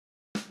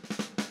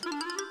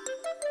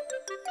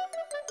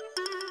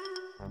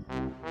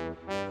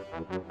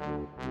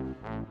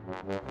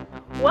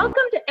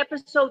Welcome to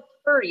episode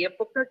 30 of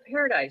Book Nerd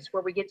Paradise,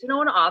 where we get to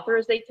know an author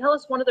as they tell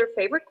us one of their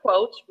favorite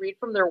quotes, read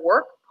from their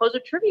work, pose a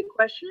trivia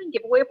question, and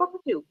give away a book or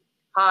two.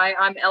 Hi,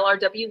 I'm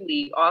LRW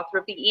Lee, author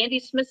of the Andy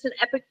Smithson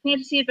Epic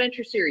Fantasy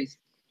Adventure Series.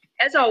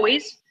 As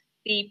always,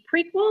 the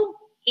prequel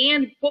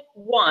and book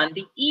one,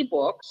 the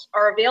ebooks,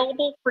 are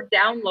available for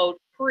download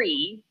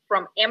free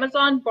from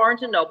Amazon,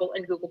 Barnes & Noble,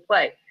 and Google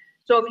Play.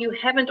 So if you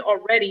haven't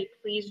already,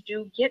 please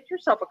do get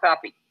yourself a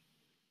copy.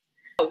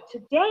 So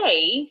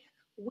today,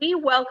 we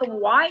welcome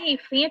YA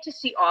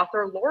fantasy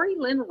author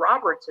LoriLyn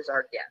Roberts as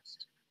our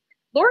guest.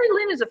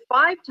 LoriLyn is a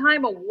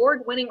 5-time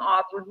award-winning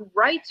author who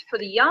writes for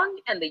the young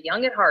and the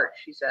young at heart,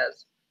 she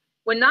says.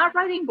 When not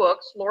writing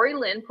books,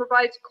 LoriLyn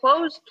provides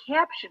closed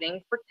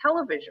captioning for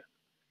television.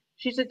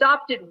 She's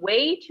adopted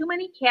way too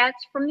many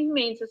cats from the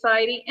Humane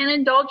Society and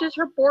indulges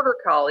her border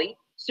collie,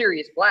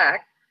 Sirius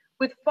Black,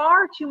 with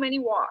far too many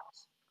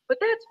walks. But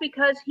that's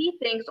because he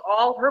thinks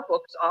all her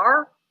books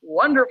are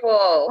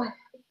wonderful.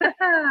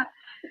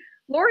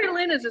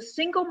 LoriLyn is a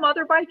single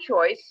mother by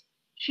choice.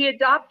 She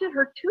adopted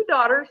her 2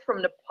 daughters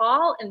from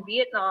Nepal and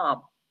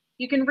Vietnam.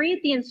 You can read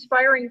the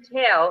inspiring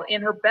tale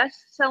in her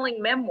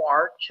best-selling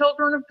memoir,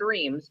 Children of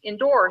Dreams,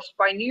 endorsed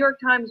by New York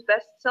Times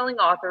best-selling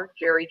author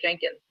Jerry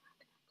Jenkins.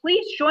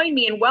 Please join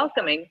me in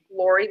welcoming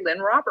LoriLyn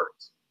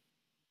Roberts.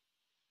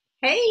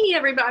 Hey,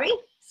 everybody.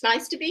 It's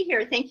nice to be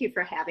here. Thank you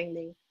for having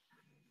me.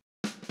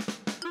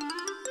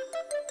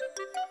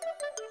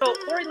 So,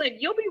 LoriLyn,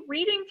 you'll be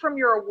reading from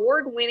your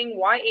award-winning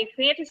YA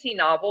fantasy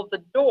novel,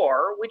 The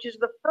Door, which is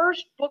the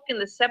first book in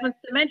the Seventh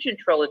Dimension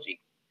trilogy.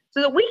 So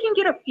that we can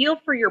get a feel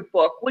for your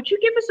book, would you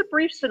give us a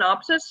brief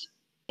synopsis?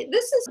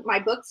 This is my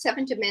book,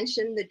 Seventh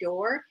Dimension, The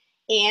Door,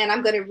 and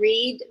I'm going to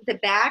read the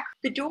back.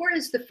 The Door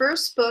is the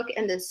first book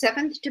in the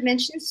Seventh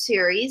Dimension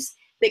series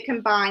that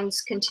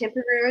combines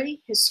contemporary,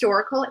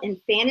 historical,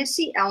 and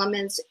fantasy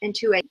elements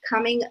into a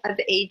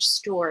coming-of-age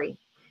story.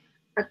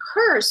 A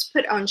curse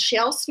put on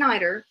Shel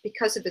Snyder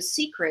because of a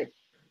secret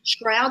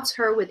shrouds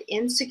her with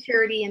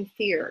insecurity and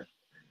fear.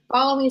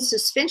 Following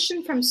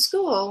suspension from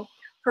school,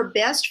 her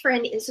best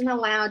friend isn't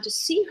allowed to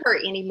see her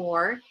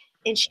anymore,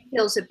 and she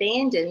feels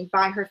abandoned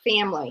by her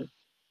family.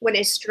 When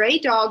a stray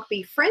dog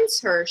befriends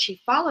her,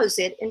 she follows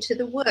it into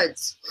the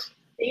woods.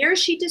 There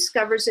she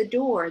discovers a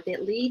door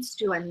that leads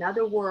to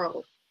another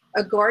world,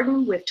 a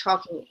garden with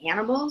talking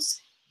animals,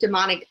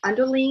 demonic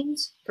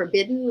underlings,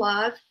 forbidden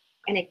love,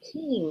 and a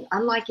king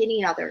unlike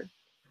any other.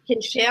 Can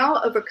Shel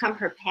overcome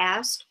her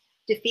past,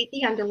 defeat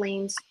the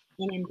underlings,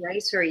 and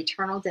embrace her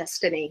eternal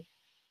destiny?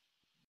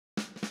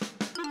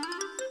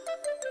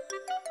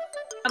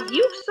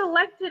 You've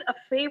selected a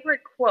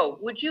favorite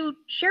quote. Would you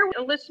share with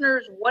the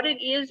listeners what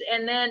it is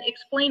and then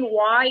explain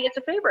why it's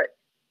a favorite?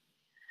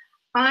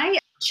 I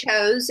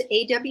chose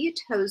A.W.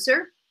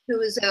 Tozer,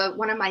 who is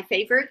one of my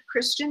favorite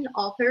Christian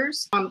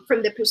authors,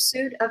 from The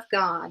Pursuit of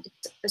God.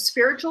 A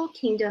spiritual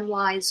kingdom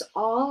lies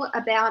all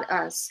about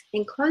us,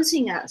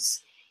 enclosing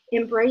us,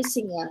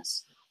 embracing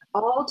us,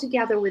 all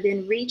together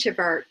within reach of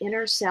our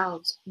inner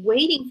selves,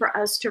 waiting for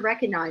us to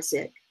recognize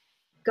it.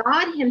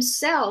 God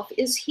himself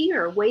is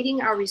here,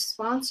 waiting our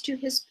response to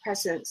his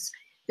presence.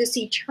 This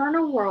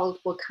eternal world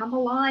will come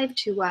alive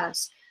to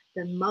us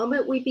the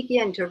moment we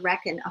begin to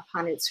reckon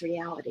upon its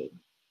reality.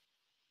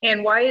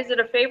 And why is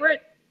it a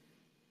favorite?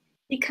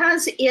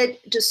 Because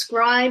it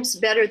describes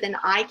better than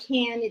I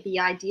can the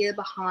idea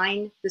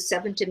behind the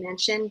seventh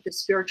dimension, the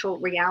spiritual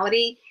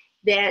reality,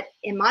 that,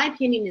 in my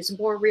opinion, is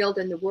more real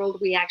than the world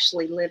we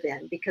actually live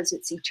in, because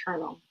it's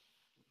eternal.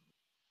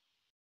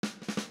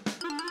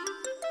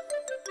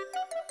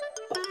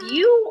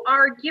 You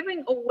are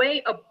giving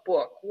away a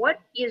book. What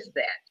is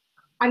that?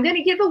 I'm going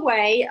to give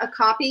away a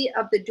copy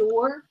of The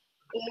Door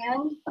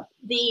and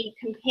the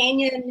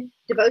companion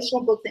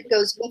devotional book that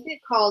goes with it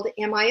called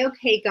Am I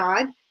Okay,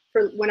 God?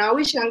 For when I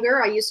was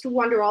younger, I used to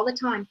wonder all the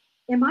time,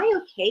 am I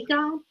okay,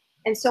 God?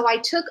 And so I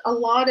took a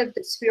lot of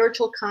the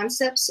spiritual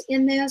concepts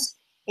in this,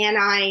 and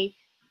I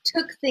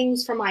took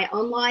things from my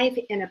own life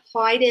and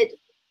applied it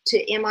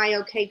to Am I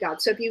Okay,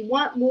 God? So if you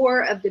want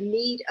more of the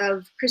meat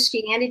of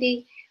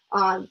Christianity,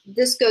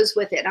 this goes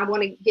with it. I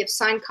want to give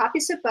signed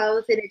copies of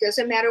both, and it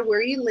doesn't matter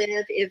where you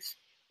live. If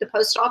the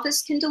post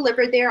office can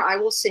deliver there, I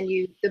will send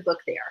you the book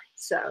there.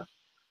 So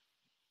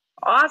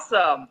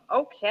awesome.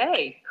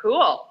 Okay,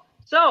 cool.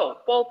 So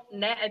both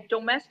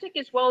domestic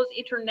as well as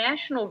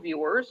international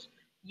viewers,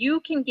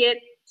 you can get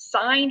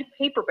signed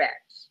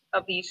paperbacks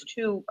of these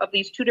two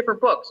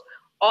different books.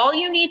 All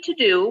you need to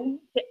do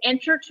to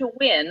enter to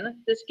win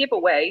this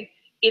giveaway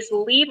is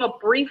leave a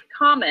brief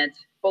comment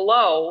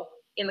below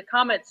in the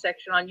comments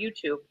section on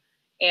YouTube.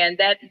 And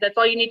that's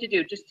all you need to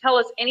do. Just tell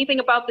us anything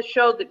about the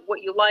show, that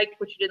what you liked,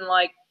 what you didn't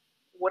like,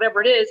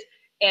 whatever it is,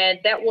 and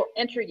that will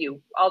enter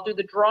you. I'll do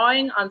the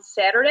drawing on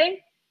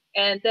Saturday,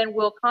 and then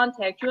we'll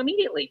contact you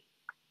immediately.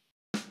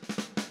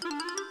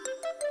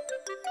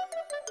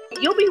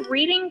 You'll be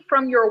reading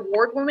from your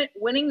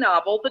award-winning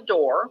novel, The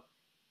Door.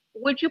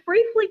 Would you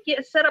briefly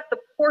set up the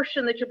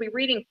portion that you'll be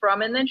reading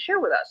from and then share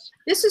with us?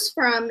 This is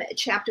from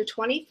chapter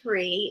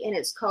 23, and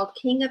it's called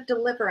King of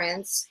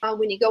Deliverance.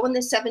 When you go in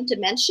the seventh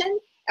dimension,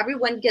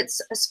 everyone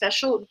gets a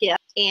special gift,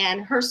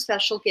 and her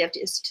special gift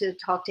is to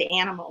talk to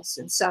animals.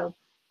 And so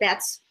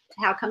that's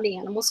how come the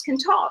animals can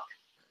talk.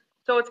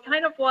 So it's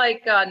kind of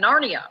like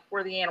Narnia,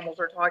 where the animals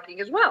are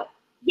talking as well.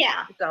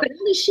 Yeah, but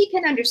only she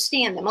can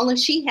understand them. Only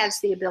she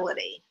has the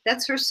ability.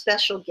 That's her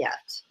special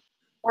gift.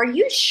 Are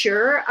you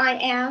sure? I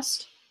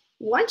asked.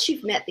 Once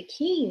you've met the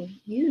king,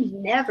 you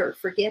never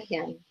forget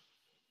him.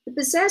 The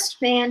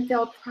possessed man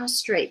fell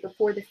prostrate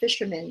before the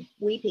fisherman,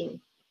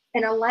 weeping.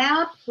 In a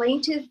loud,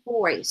 plaintive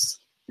voice,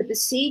 the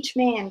besieged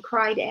man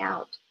cried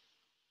out,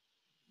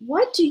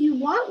 "What do you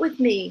want with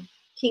me,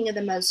 King of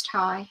the Most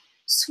High?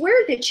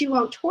 Swear that you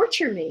won't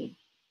torture me."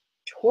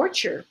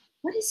 Torture?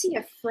 What is he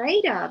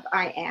afraid of?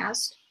 I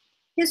asked.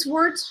 His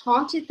words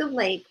haunted the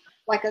lake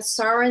like a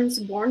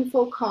siren's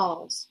mournful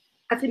calls.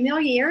 A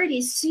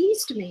familiarity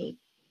seized me.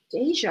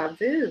 Deja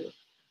vu.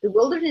 The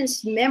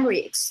wilderness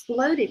memory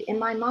exploded in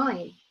my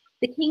mind.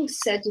 The king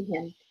said to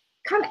him,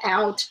 "Come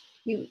out,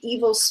 you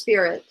evil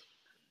spirit."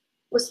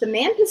 Was the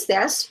man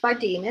possessed by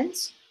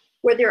demons?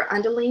 Were there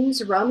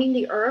underlings roaming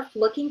the earth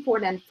looking for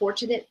an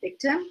unfortunate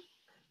victim?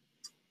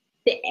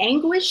 The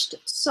anguished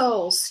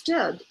soul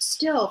stood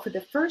still for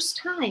the first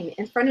time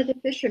in front of the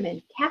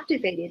fisherman,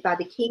 captivated by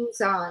the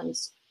king's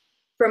eyes.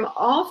 From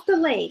off the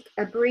lake,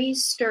 a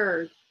breeze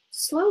stirred,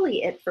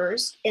 slowly at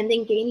first, and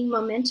then gaining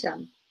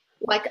momentum.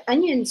 Like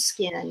onion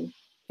skin,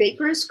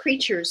 vaporous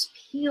creatures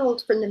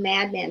peeled from the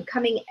madman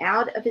coming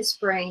out of his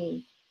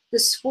brain. The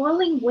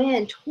swirling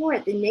wind tore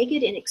at the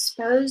naked and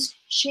exposed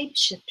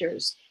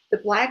shapeshifters. The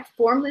black,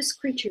 formless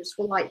creatures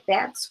were like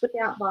bats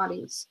without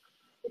bodies.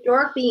 The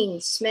dark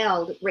beings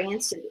smelled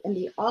rancid, and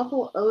the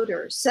awful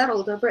odor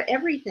settled over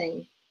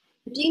everything.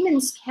 The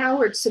demons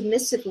cowered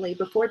submissively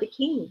before the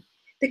king.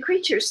 The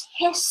creatures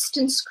hissed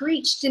and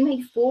screeched and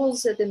made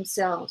fools of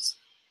themselves.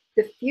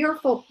 The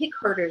fearful pig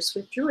herders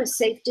withdrew a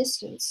safe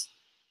distance.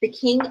 The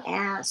king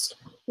asked,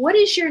 "What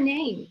is your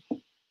name?"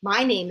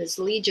 "My name is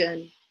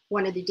Legion,"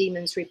 one of the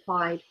demons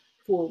replied,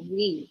 "for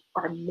we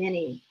are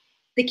many."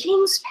 The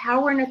king's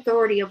power and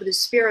authority over the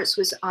spirits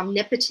was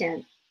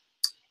omnipotent.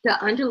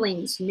 The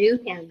underlings knew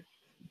him.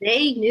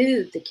 They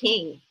knew the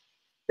king.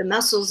 The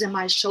muscles in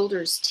my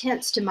shoulders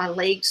tensed and my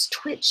legs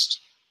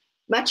twitched.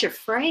 Much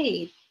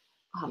afraid,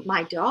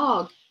 my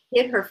dog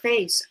hid her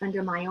face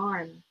under my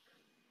arm.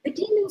 The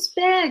demons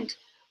begged,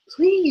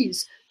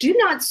 "Please, do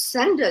not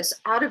send us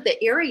out of the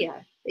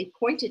area." They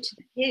pointed to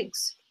the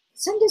pigs.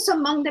 "Send us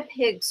among the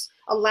pigs.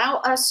 Allow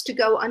us to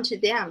go unto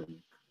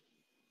them."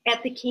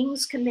 At the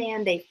king's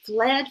command, they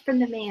fled from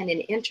the man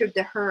and entered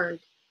the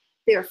herd.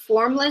 Their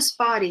formless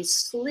bodies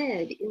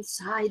slid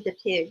inside the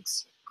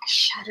pigs. I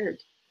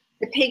shuddered.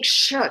 The pigs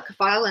shook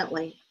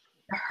violently.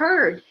 The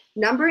herd,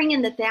 numbering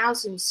in the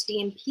thousands,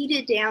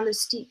 stampeded down the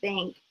steep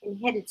bank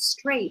and headed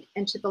straight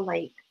into the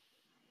lake.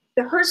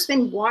 The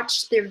herdsmen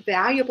watched their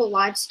valuable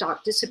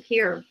livestock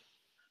disappear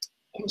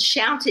and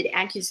shouted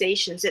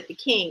accusations at the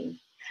king.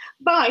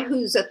 "By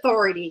whose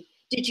authority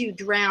did you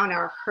drown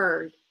our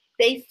herd?"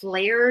 They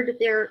flared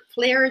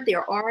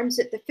their arms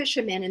at the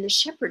fishermen, and the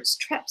shepherds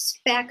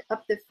trepped back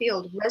up the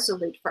field,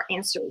 resolute for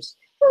answers.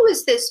 "Who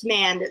is this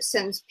man that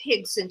sends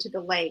pigs into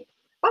the lake?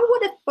 By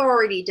what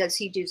authority does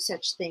he do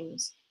such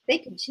things?" They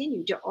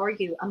continued to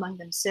argue among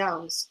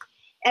themselves.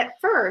 At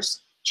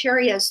first,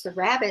 Cheerios the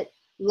rabbit,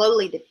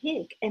 Lowly the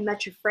pig, and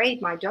Much Afraid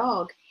my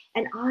dog,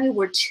 and I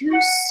were too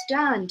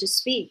stunned to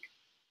speak.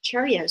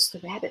 Cheerios the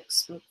rabbit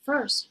spoke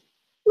first.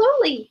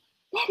 "Lowly,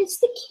 that is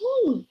the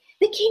king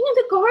of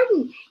the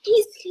garden.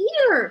 He's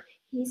here.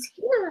 He's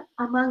here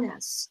among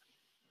us."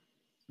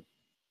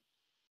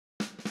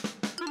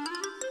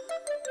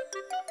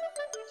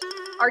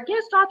 Our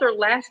guest author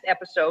last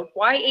episode,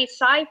 YA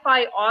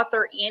sci-fi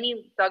author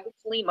Annie Douglas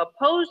Lima,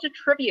 posed a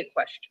trivia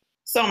question.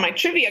 So my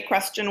trivia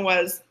question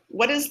was,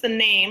 what is the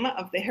name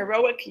of the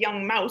heroic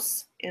young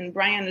mouse in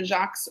Brian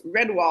Jacques'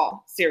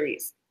 Redwall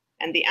series?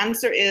 And the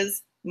answer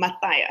is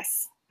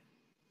Matthias.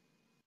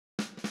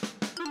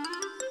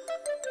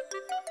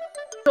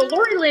 So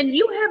LoriLyn,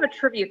 you have a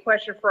trivia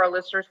question for our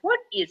listeners. What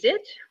is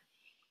it?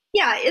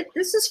 Yeah,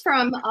 this is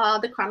from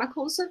the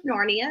Chronicles of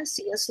Narnia,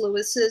 C.S.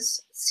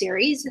 Lewis's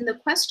series. And the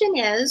question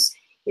is,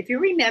 if you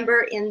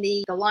remember in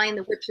the Lion,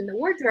 the Witch, and the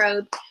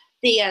Wardrobe,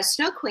 the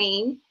Snow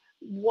Queen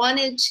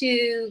wanted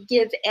to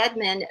give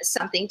Edmund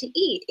something to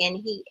eat, and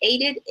he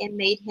ate it and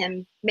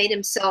made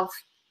himself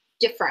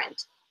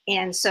different.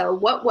 And so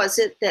what was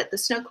it that the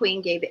Snow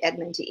Queen gave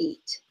Edmund to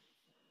eat?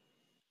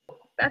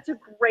 That's a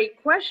great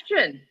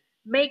question.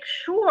 Make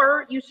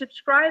sure you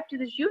subscribe to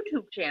this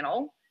YouTube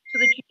channel so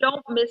that you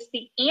don't miss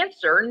the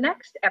answer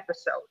next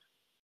episode.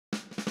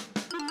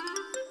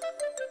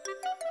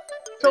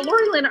 So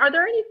LoriLyn, are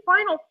there any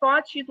final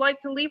thoughts you'd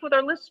like to leave with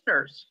our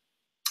listeners?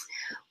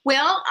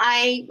 Well,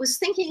 I was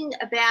thinking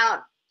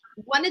about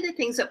one of the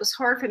things that was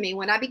hard for me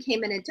when I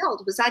became an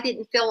adult was I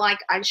didn't feel like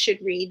I should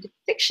read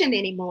fiction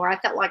anymore. I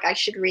felt like I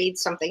should read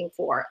something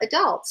for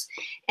adults.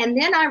 And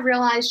then I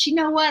realized, you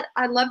know what?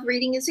 I loved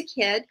reading as a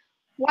kid.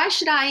 Why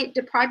should I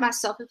deprive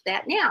myself of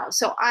that now?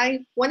 So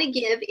I want to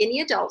give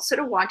any adults that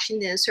are watching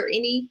this or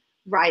any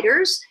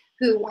writers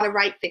who want to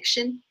write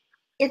fiction,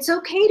 it's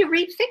okay to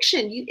read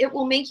fiction. It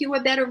will make you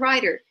a better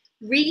writer.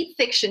 Read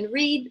fiction,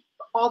 read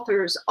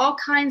authors, all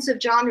kinds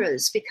of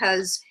genres,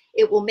 because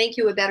it will make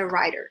you a better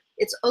writer.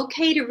 It's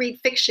okay to read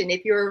fiction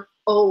if you're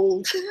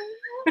old.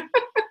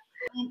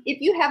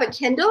 If you have a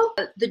Kindle,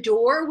 The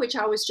Door, which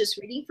I was just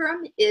reading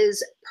from,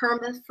 is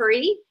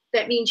perma-free.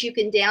 That means you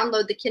can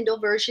download the Kindle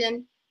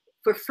version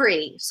for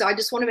free. So I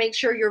just want to make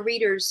sure your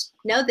readers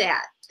know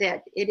that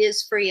it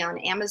is free on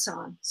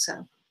Amazon.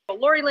 So, well,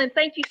 LoriLyn,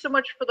 thank you so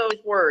much for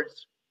those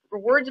words.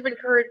 Words of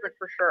encouragement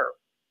for sure.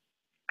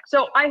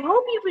 So I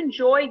hope you've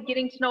enjoyed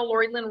getting to know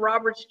LoriLyn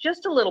Roberts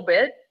just a little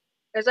bit.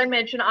 As I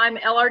mentioned, I'm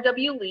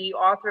LRW Lee,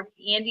 author of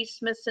Andy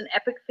Smithson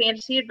Epic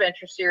Fantasy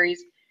Adventure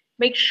Series.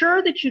 Make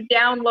sure that you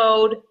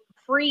download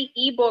free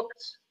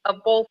ebooks of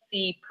both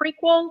the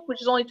prequel,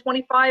 which is only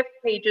 25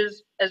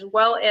 pages, as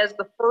well as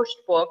the first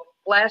book,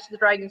 Blast of the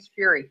Dragon's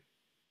Fury,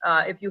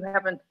 if you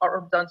haven't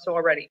done so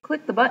already.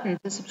 Click the button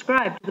to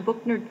subscribe to the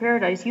Book Nerd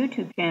Paradise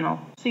YouTube channel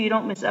so you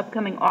don't miss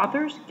upcoming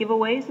authors,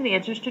 giveaways, and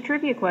answers to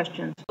trivia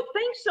questions.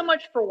 Thanks so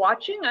much for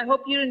watching. I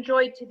hope you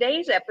enjoyed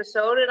today's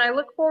episode, and I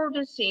look forward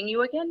to seeing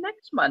you again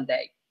next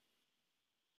Monday.